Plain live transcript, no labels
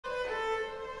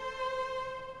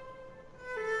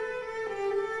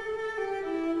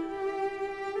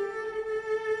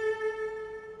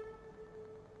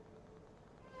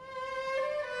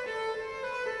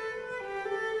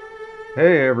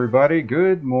Hey everybody,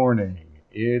 good morning.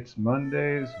 It's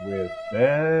Mondays with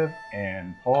Bev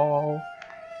and Paul.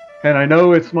 And I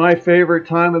know it's my favorite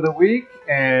time of the week,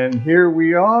 and here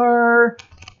we are.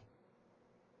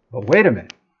 But wait a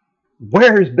minute,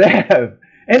 where's Bev?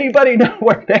 Anybody know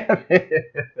where Bev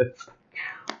is?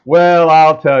 Well,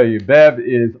 I'll tell you, Bev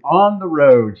is on the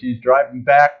road. She's driving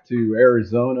back to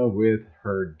Arizona with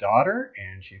her daughter,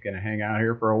 and she's going to hang out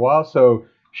here for a while. So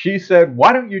she said,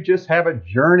 why don't you just have a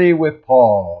journey with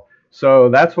Paul? So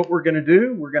that's what we're going to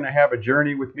do. We're going to have a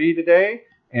journey with me today,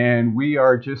 and we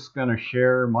are just going to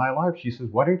share my life. She says,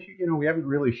 why don't you, we haven't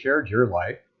really shared your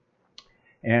life.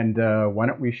 And why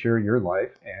don't we share your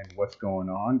life and what's going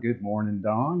on? Good morning,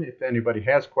 Dawn. If anybody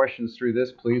has questions through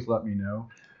this, please let me know.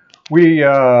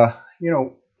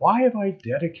 Why have I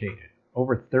dedicated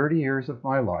over 30 years of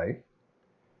my life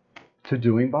to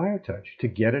doing BioTouch, to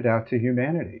get it out to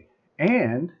humanity?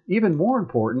 And even more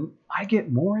important, I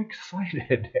get more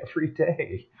excited every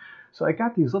day. So I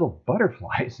got these little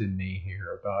butterflies in me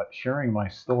here about sharing my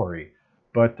story.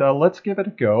 But let's give it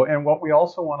a go. And what we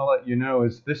also want to let you know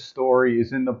is this story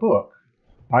is in the book,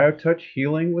 BioTouch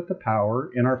Healing with the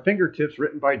Power in Our Fingertips,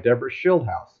 written by Deborah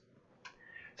Schildhouse.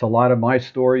 It's a lot of my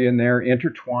story in there,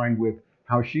 intertwined with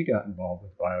how she got involved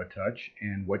with BioTouch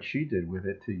and what she did with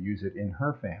it to use it in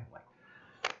her family.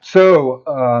 So,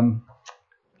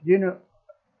 you know,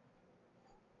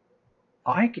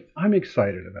 I'm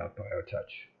excited about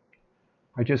BioTouch.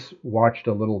 I just watched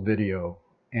a little video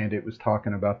and it was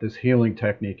talking about this healing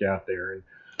technique out there. And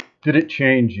did it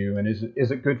change you? And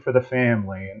is it good for the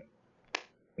family? And,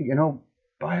 you know,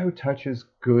 BioTouch is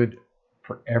good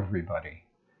for everybody.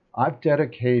 I've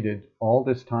dedicated all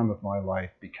this time of my life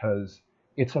because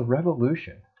it's a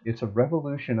revolution. It's a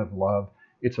revolution of love.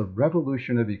 It's a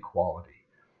revolution of equality.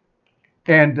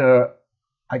 And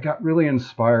I got really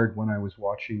inspired when I was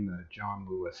watching the John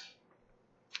Lewis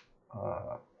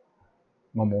uh,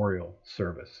 memorial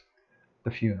service,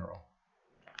 the funeral.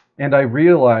 And I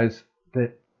realized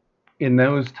that in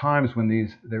those times when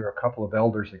there were a couple of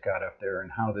elders that got up there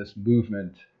and how this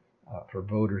movement for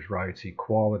voters' rights,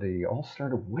 equality, all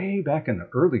started way back in the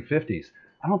early 50s.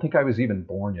 I don't think I was even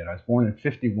born yet. I was born in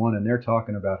 51, and they're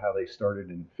talking about how they started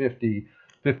in 50,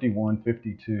 51,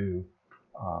 52.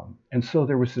 And so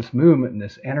there was this movement and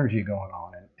this energy going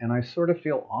on. And I sort of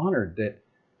feel honored that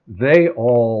they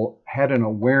all had an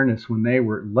awareness when they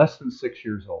were less than 6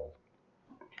 years old.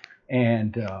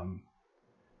 And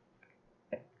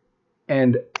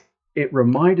and it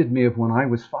reminded me of when I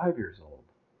was 5 years old.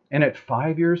 And at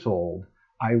 5 years old,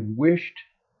 I wished,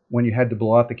 when you had to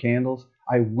blow out the candles,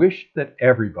 I wished that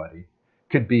everybody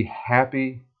could be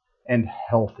happy and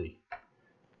healthy.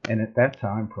 And at that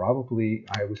time, probably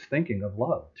I was thinking of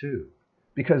love too.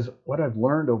 Because what I've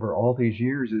learned over all these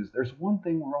years is there's one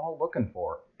thing we're all looking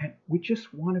for, and we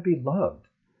just want to be loved.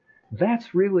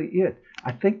 That's really it.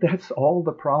 I think that's all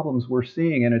the problems we're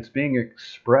seeing, and it's being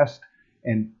expressed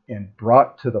and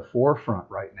brought to the forefront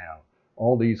right now.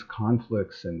 All these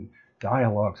conflicts and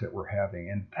dialogues that we're having,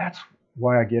 and that's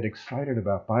why I get excited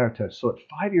about BioTouch. So at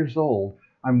 5 years old,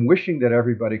 I'm wishing that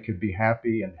everybody could be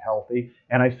happy and healthy,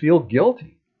 and I feel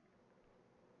guilty.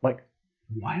 Like,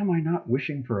 why am I not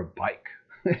wishing for a bike?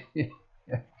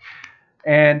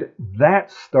 And that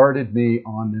started me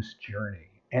on this journey.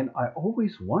 And I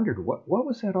always wondered what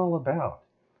was that all about?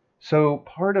 So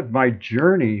part of my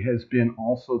journey has been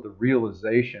also the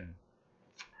realization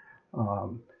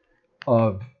um,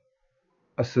 of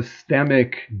a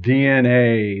systemic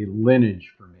DNA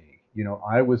lineage for me.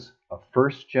 I was a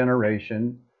first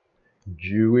generation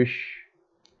Jewish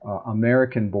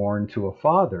American born to a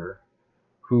father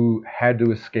who had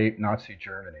to escape Nazi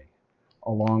Germany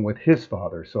along with his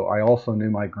father. So I also knew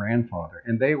my grandfather,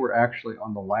 and they were actually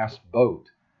on the last boat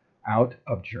out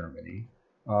of Germany.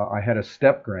 I had a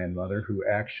step grandmother who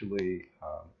actually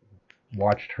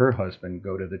watched her husband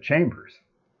go to the chambers.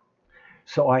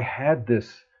 So I had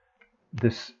this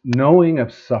knowing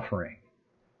of suffering,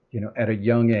 at a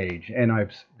young age, and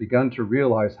I've begun to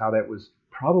realize how that was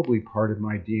probably part of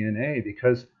my DNA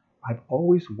because I've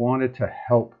always wanted to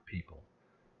help people.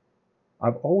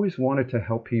 I've always wanted to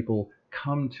help people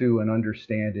come to an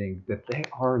understanding that they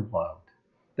are loved,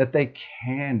 that they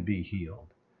can be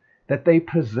healed, that they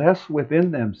possess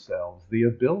within themselves the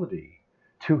ability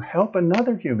to help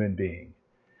another human being.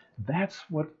 That's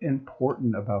what's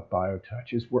important about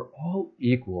BioTouch is we're all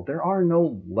equal. There are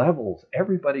no levels.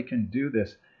 Everybody can do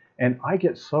this. And I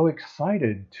get so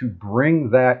excited to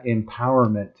bring that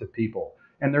empowerment to people.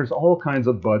 And there's all kinds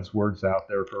of buzzwords out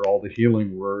there for all the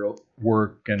healing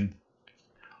work and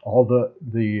all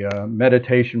the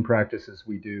meditation practices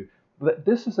we do. But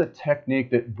this is a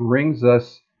technique that brings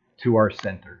us to our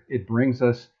center. It brings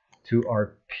us to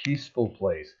our peaceful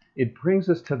place. It brings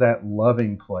us to that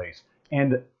loving place.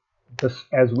 And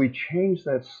as we change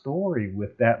that story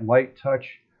with that light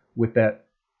touch, with that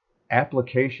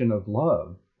application of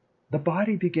love, the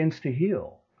body begins to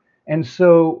heal. And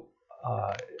so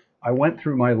uh, I went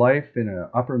through my life in an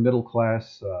upper middle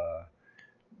class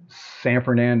San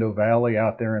Fernando Valley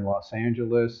out there in Los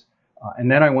Angeles.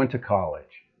 And then I went to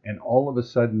college. And all of a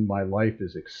sudden, my life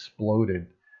has exploded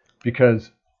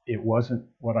because it wasn't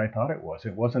what I thought it was.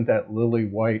 It wasn't that lily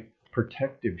white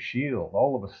protective shield.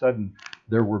 All of a sudden,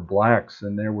 there were blacks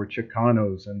and there were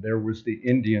Chicanos and there was the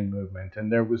Indian movement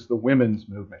and there was the women's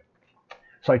movement.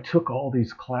 So I took all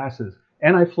these classes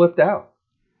and I flipped out.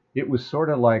 It was sort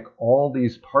of like all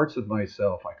these parts of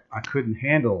myself, I couldn't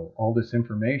handle all this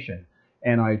information.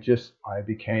 And I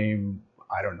became,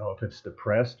 I don't know if it's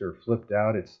depressed or flipped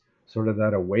out. It's sort of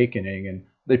that awakening. And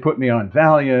they put me on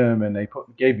Valium and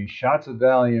gave me shots of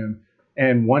Valium.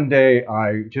 And one day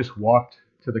I just walked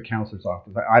to the counselor's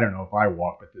office. I don't know if I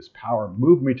walked, but this power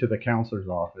moved me to the counselor's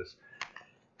office.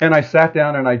 And I sat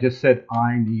down and I just said,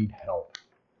 I need help.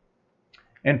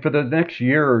 And for the next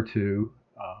year or two,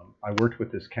 I worked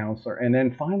with this counselor. And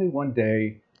then finally one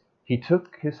day, he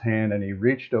took his hand and he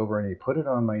reached over and he put it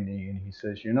on my knee and he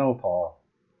says, you know, Paul,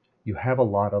 you have a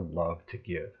lot of love to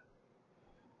give.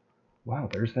 Wow,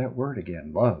 there's that word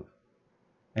again, love.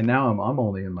 And now I'm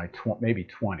only in my maybe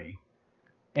 20.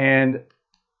 And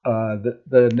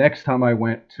the next time I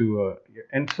went to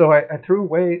and so I threw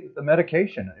away the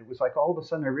medication. It was like all of a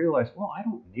sudden I realized, well, I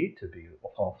don't need to be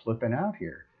all flipping out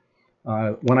here.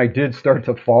 When I did start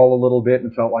to fall a little bit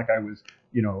and felt like I was,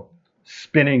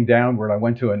 spinning downward, I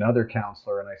went to another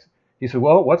counselor and he said,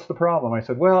 well, what's the problem? I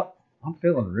said, well, I'm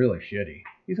feeling really shitty.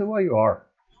 He said, well, you are.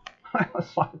 I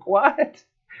was like, what?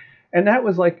 And that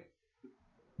was like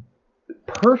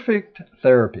perfect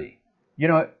therapy.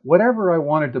 Whatever I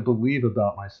wanted to believe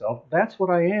about myself, that's what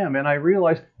I am. And I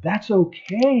realized that's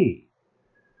okay.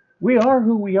 We are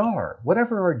who we are.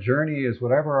 Whatever our journey is,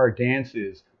 whatever our dance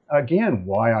is, again,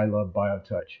 why I love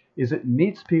BioTouch is it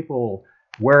meets people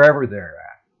wherever they're at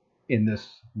in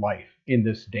this life, in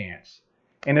this dance.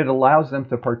 And it allows them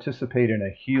to participate in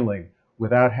a healing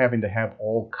without having to have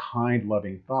all kind,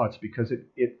 loving thoughts because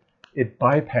it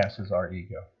bypasses our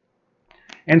ego.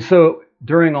 And so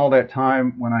during all that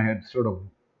time when I had sort of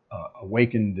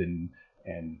awakened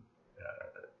and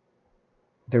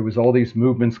there was all these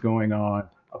movements going on,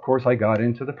 of course I got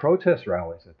into the protest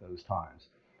rallies at those times.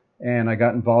 And I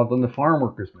got involved in the farm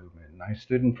workers movement. And I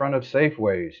stood in front of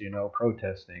Safeways,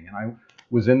 protesting. And I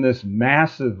was in this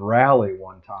massive rally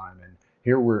one time. And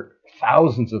here were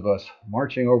thousands of us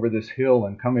marching over this hill.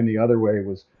 And coming the other way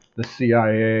was the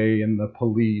CIA and the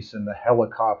police and the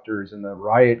helicopters and the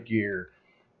riot gear.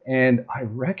 And I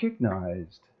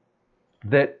recognized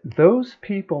that those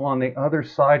people on the other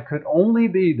side could only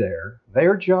be there.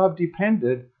 Their job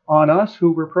depended on us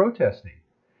who were protesting.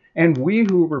 And we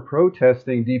who were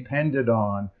protesting depended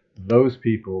on those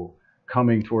people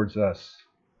coming towards us.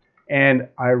 And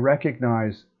I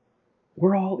recognize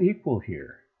we're all equal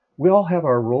here. We all have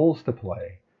our roles to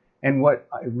play. And what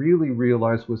I really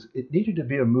realized was it needed to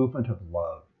be a movement of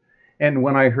love. And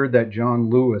when I heard that John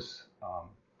Lewis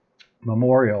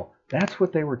memorial, that's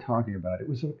what they were talking about. It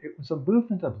was a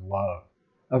movement of love,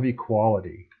 of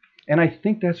equality. And I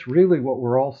think that's really what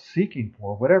we're all seeking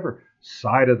for, whatever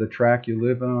side of the track you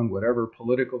live on, whatever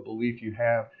political belief you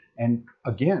have. And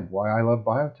again, why I love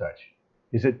BioTouch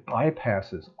is it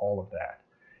bypasses all of that.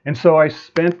 And so I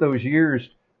spent those years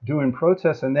doing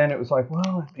protests, and then it was like,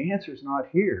 well, if the answer's not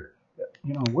here,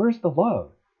 where's the love?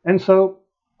 And so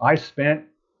I spent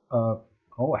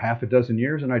half a dozen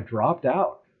years, and I dropped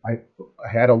out. I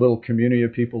had a little community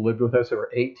of people lived with us. There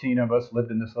were 18 of us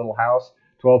lived in this little house.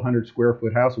 1,200 square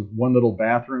foot house with one little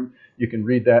bathroom. You can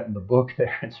read that in the book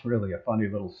there. It's really a funny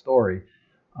little story.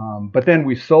 But then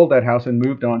we sold that house and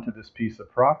moved on to this piece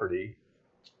of property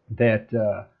that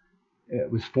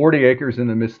it was 40 acres in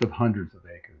the midst of hundreds of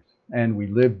acres. And we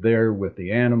lived there with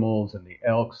the animals and the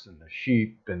elks and the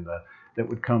sheep and that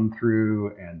would come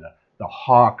through and the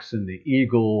hawks and the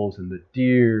eagles and the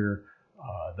deer,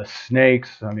 the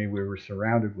snakes. I mean, we were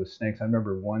surrounded with snakes. I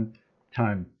remember one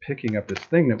time picking up this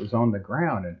thing that was on the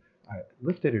ground and I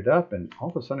lifted it up and all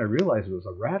of a sudden I realized it was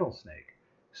a rattlesnake.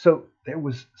 So there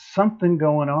was something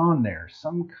going on there,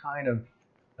 some kind of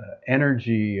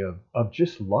energy of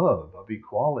just love, of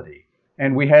equality.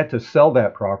 And we had to sell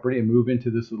that property and move into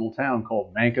this little town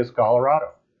called Mancos,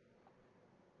 Colorado.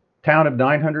 Town of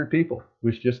 900 people. It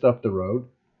was just up the road.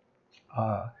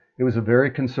 It was a very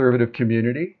conservative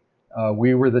community.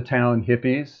 We were the town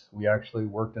hippies. We actually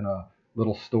worked in a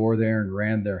little store there and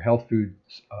ran their health food,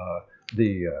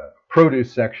 the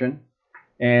produce section,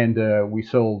 and we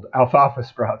sold alfalfa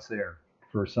sprouts there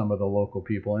for some of the local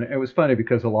people. And it was funny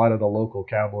because a lot of the local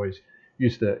cowboys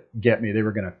used to get me. They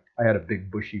were gonna. I had a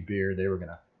big bushy beard. They were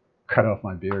gonna cut off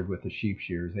my beard with the sheep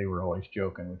shears. They were always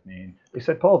joking with me. And they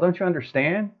said, "Paul, don't you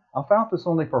understand? Alfalfa's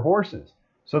only for horses."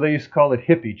 So they used to call it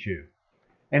hippie chew.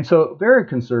 And so very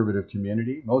conservative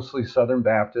community, mostly Southern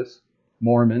Baptists,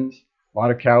 Mormons, a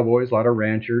lot of cowboys, a lot of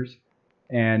ranchers,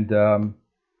 and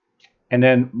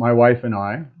then my wife and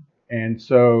I. And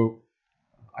so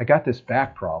I got this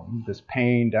back problem, this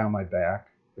pain down my back.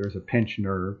 There was a pinched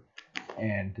nerve,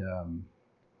 and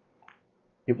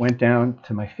it went down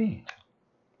to my feet.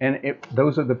 And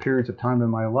those are the periods of time in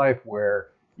my life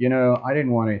where, I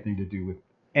didn't want anything to do with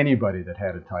anybody that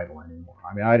had a title anymore.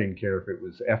 I mean, I didn't care if it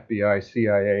was FBI,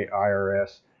 CIA,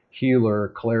 IRS, healer,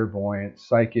 clairvoyant,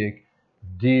 psychic,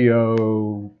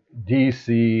 DO,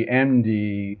 DC,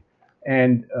 MD,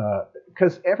 and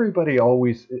because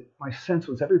my sense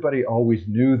was everybody always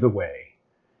knew the way.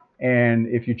 And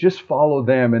if you just follow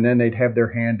them, and then they'd have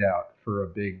their hand out for a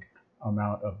big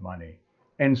amount of money.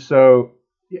 And so,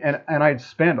 and I'd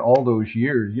spent all those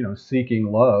years,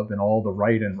 seeking love in all the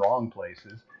right and wrong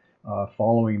places,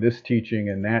 following this teaching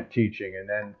and that teaching, and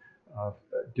then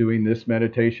doing this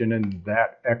meditation and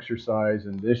that exercise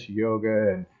and this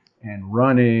yoga and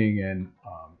running and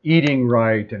eating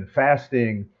right and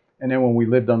fasting. And then when we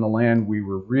lived on the land, we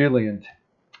were really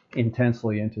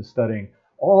intensely into studying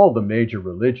all the major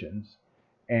religions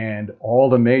and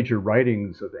all the major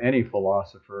writings of any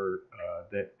philosopher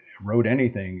that wrote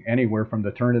anything, anywhere from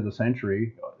the turn of the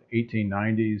century,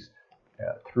 1890s,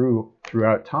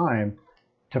 throughout time,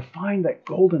 to find that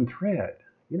golden thread.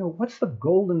 What's the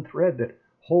golden thread that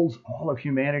holds all of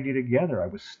humanity together? I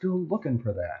was still looking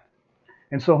for that.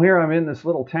 And so here I'm in this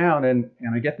little town, and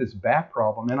I get this back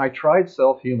problem, and I tried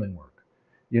self-healing work.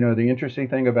 The interesting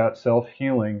thing about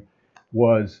self-healing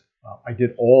was I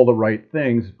did all the right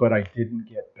things, but I didn't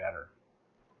get better.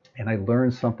 And I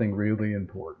learned something really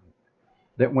important,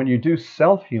 that when you do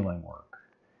self-healing work,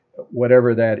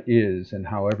 whatever that is and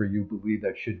however you believe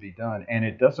that should be done, and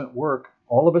it doesn't work,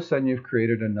 all of a sudden you've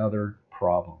created another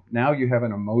problem. Now you have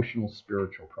an emotional,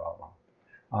 spiritual problem.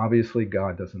 Obviously,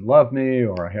 God doesn't love me,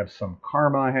 or I have some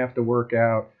karma I have to work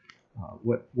out,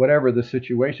 whatever the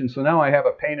situation. So now I have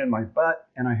a pain in my butt,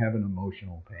 and I have an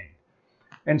emotional pain.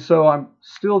 And so I'm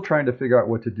still trying to figure out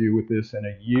what to do with this. And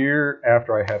a year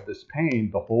after I have this pain,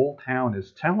 the whole town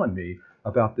is telling me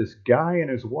about this guy and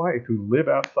his wife who live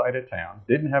outside of town,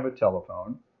 didn't have a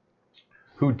telephone,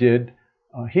 who did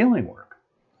healing work.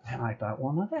 And I thought,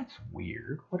 well, now that's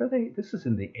weird. What are they? This is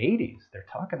in the 80s. They're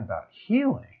talking about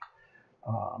healing.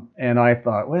 And I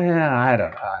thought, well, I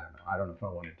don't know. I don't know if I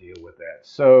want to deal with that.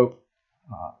 So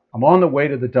I'm on the way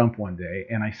to the dump one day,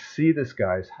 and I see this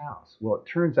guy's house. Well, it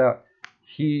turns out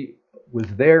he was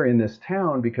there in this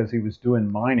town because he was doing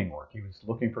mining work. He was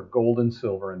looking for gold and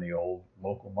silver in the old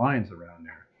local mines around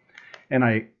there.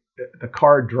 And the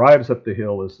car drives up the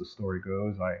hill, as the story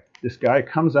goes. This guy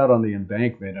comes out on the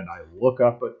embankment, and I look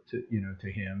up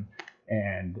to him,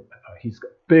 and he's a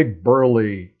big,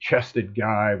 burly, chested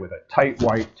guy with a tight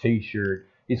white T-shirt.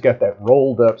 He's got that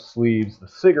rolled up sleeves. The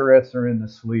cigarettes are in the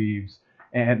sleeves,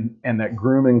 and that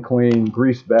groom and clean,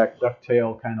 greased back,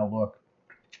 ducktail kind of look.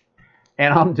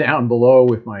 And I'm down below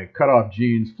with my cut-off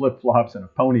jeans, flip-flops, and a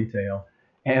ponytail,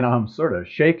 and I'm sort of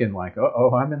shaking like,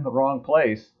 uh-oh, I'm in the wrong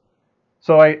place.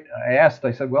 So I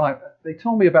said, well, they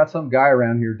told me about some guy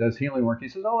around here who does healing work. He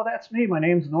says, oh, that's me. My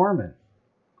name's Norman.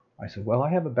 I said, well, I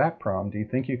have a back problem. Do you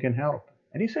think you can help?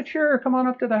 And he said, sure, come on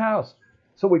up to the house.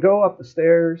 So we go up the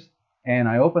stairs, and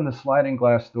I open the sliding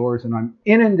glass doors, and I'm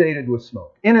inundated with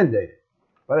smoke. Inundated.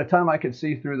 By the time I could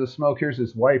see through the smoke, here's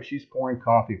his wife. She's pouring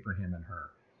coffee for him and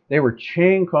her. They were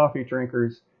chain coffee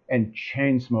drinkers and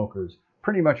chain smokers,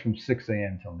 pretty much from 6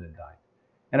 a.m. till midnight.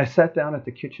 And I sat down at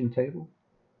the kitchen table,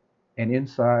 and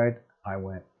inside I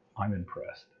went, I'm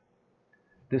impressed.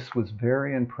 This was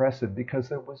very impressive because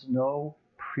there was no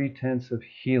pretense of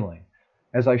healing.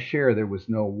 As I share, there was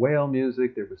no whale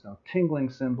music, there was no tingling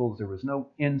cymbals, there was no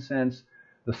incense.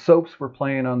 The soaps were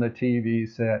playing on the TV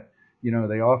set.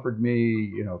 They offered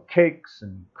me, cakes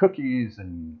and cookies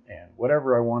and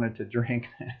whatever I wanted to drink.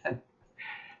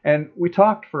 And we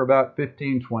talked for about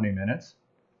 15, 20 minutes.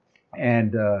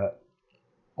 And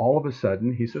all of a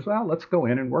sudden, he says, well, let's go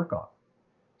in and work on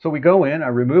it. So we go in, I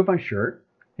remove my shirt.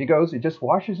 He goes, he just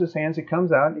washes his hands, he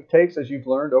comes out, and he takes, as you've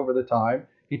learned over the time,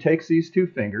 he takes these 2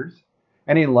 fingers,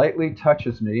 and he lightly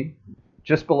touches me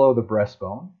just below the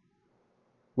breastbone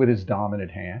with his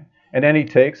dominant hand. And then he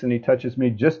takes and he touches me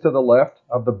just to the left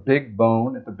of the big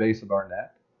bone at the base of our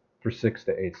neck for 6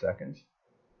 to 8 seconds.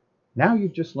 Now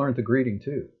you've just learned the greeting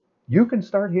too. You can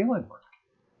start healing work.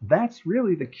 That's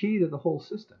really the key to the whole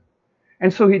system.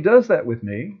 And so he does that with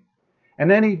me. And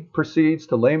then he proceeds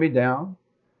to lay me down,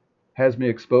 has me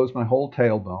expose my whole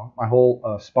tailbone, my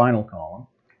whole spinal column.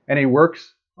 And he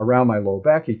works around my low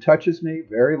back. He touches me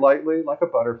very lightly like a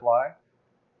butterfly.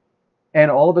 And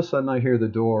all of a sudden I hear the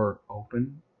door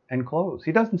open and close.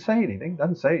 He doesn't say anything,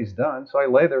 doesn't say he's done. So I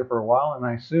lay there for a while and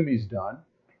I assume he's done.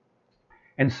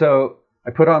 And so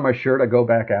I put on my shirt, I go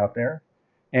back out there,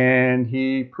 and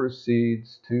he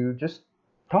proceeds to just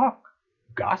talk,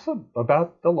 gossip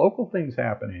about the local things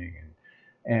happening.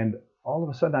 And all of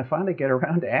a sudden I finally get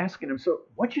around to asking him, so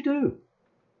what'd you do?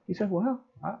 He said, well,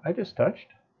 I just touched.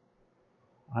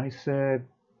 I said,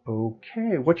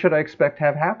 okay, what should I expect to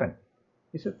have happen?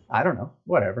 He said, I don't know,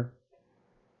 whatever.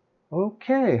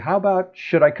 Okay, how about,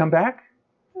 should I come back?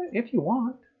 If you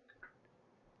want.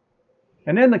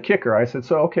 And then the kicker, I said,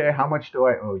 so, okay, how much do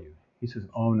I owe you? He says,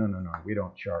 oh, no, we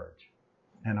don't charge.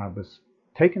 And I was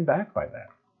taken back by that.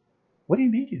 What do you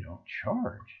mean you don't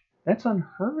charge? That's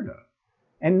unheard of.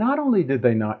 And not only did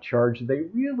they not charge, they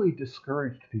really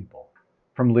discouraged people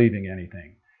from leaving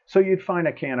anything. So you'd find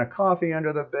a can of coffee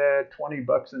under the bed, 20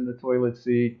 bucks in the toilet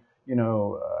seat,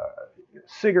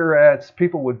 cigarettes,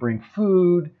 people would bring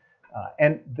food,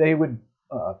 and they would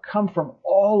come from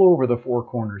all over the Four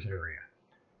Corners area.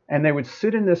 And they would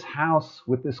sit in this house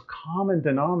with this common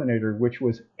denominator, which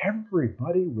was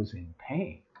everybody was in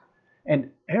pain, and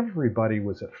everybody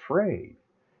was afraid,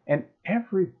 and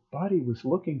everybody was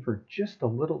looking for just a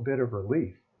little bit of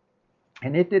relief.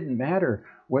 And it didn't matter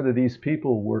whether these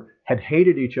people had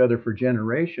hated each other for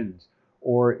generations,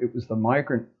 or it was the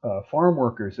migrant farm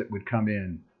workers that would come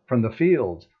in from the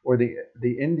fields, or the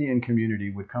Indian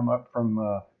community would come up from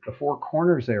the Four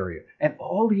Corners area. And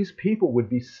all these people would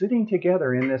be sitting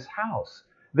together in this house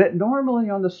that normally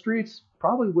on the streets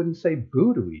probably wouldn't say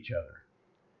boo to each other.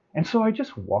 And so I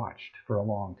just watched for a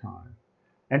long time.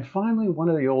 And finally, one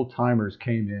of the old timers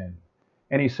came in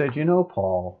and he said,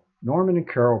 Paul, Norman and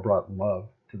Carol brought love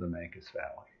to the Mancos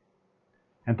Valley.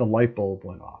 And the light bulb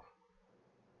went off.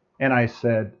 And I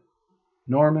said,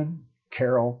 Norman,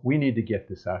 Carol, we need to get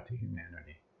this out to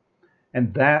humanity.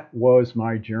 And that was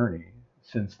my journey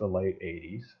since the late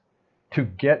 80s, to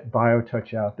get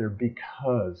BioTouch out there,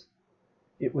 because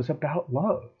it was about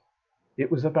love.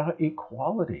 It was about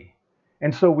equality.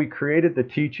 And so we created the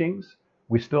teachings.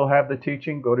 We still have the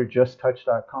teaching. Go to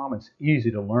justtouch.com. It's easy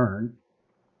to learn.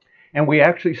 And we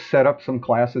actually set up some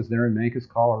classes there in Mancos,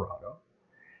 Colorado.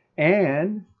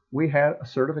 And we had a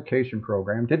certification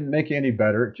program. Didn't make you any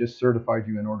better. It just certified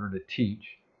you in order to teach.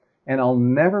 And I'll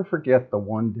never forget the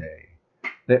one day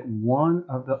that one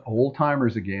of the old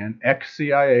timers again,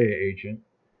 ex-CIA agent,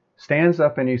 stands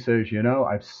up and he says,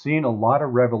 I've seen a lot of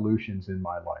revolutions in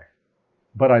my life,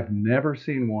 but I've never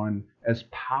seen one as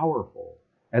powerful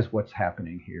as what's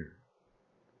happening here.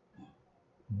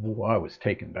 Well, I was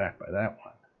taken back by that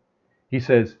one. He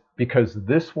says, because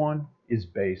this one is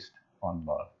based on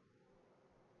love.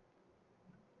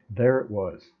 There it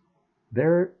was.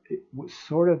 There it was,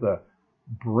 sort of the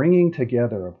bringing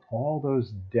together of all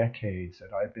those decades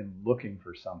that I've been looking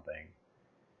for something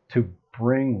to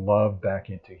bring love back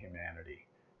into humanity,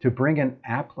 to bring an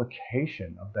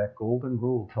application of that golden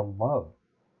rule to love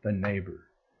the neighbor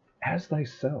as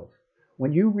thyself.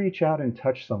 When you reach out and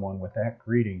touch someone with that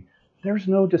greeting, there's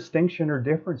no distinction or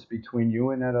difference between you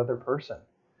and that other person.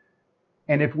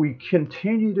 And if we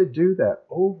continue to do that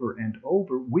over and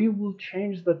over, we will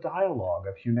change the dialogue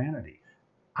of humanity.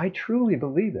 I truly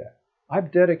believe that.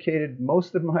 I've dedicated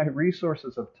most of my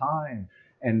resources of time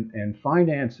and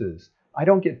finances. I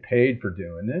don't get paid for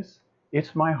doing this.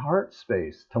 It's my heart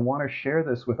space to want to share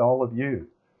this with all of you.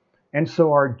 And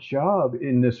so our job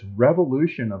in this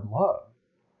revolution of love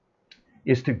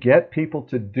is to get people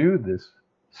to do this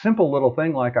simple little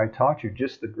thing like I taught you,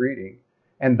 just the greeting,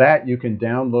 and that you can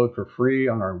download for free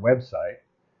on our website,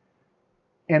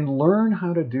 and learn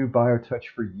how to do BioTouch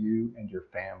for you and your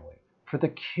family. For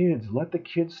the kids, let the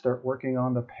kids start working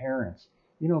on the parents.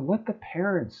 Let the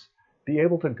parents be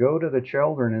able to go to the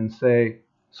children and say,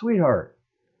 sweetheart,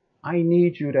 I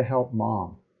need you to help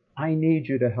mom. I need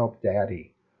you to help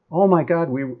daddy. Oh my God,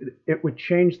 it would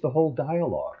change the whole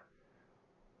dialogue.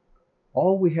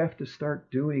 All we have to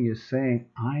start doing is saying,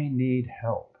 I need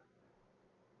help.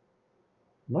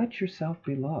 Let yourself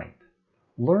be loved.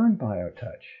 Learn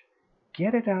BioTouch.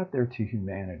 Get it out there to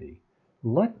humanity.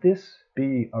 Let this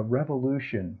be a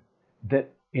revolution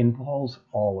that involves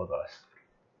all of us.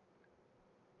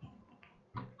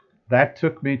 that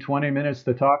took me 20 minutes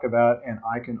to talk about, and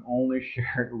I can only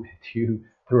share it with you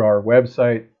through our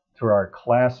website, through our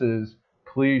classes.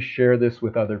 Please share this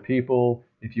with other people.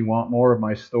 If you want more of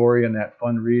my story and that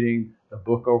fun reading, the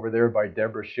book over there by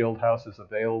Deborah Schildhouse is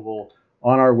available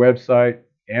on our website.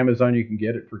 Amazon, you can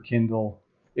get it for Kindle.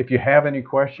 If you have any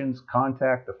questions,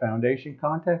 contact the foundation.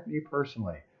 Contact me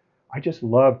personally. I just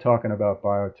love talking about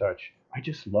BioTouch. I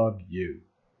just love you.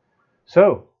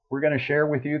 So we're going to share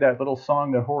with you that little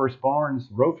song that Horace Barnes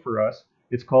wrote for us.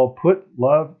 It's called Put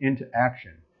Love into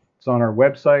Action. It's on our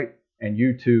website, and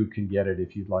you too can get it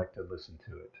if you'd like to listen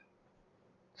to it.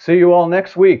 See you all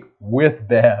next week with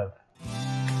Bev.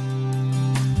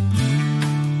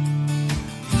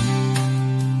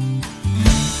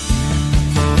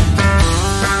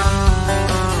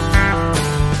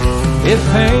 If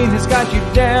pain has got you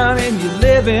down and you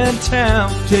live in town,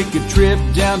 take a trip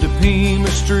down to Pima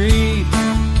Street.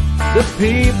 The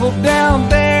people down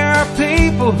there are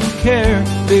people who care.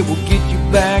 They will get you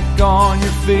back on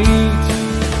your feet.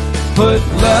 Put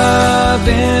love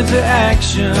into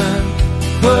action.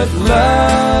 Put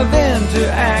love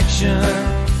into action.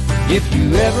 If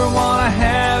you ever want to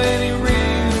have any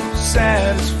real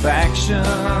satisfaction,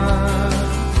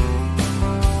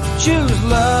 choose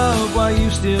love while you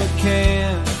still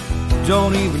can.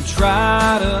 Don't even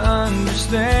try to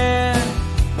understand.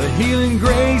 A healing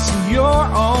grace in your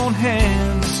own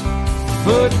hands.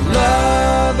 Put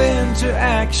love into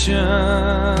action.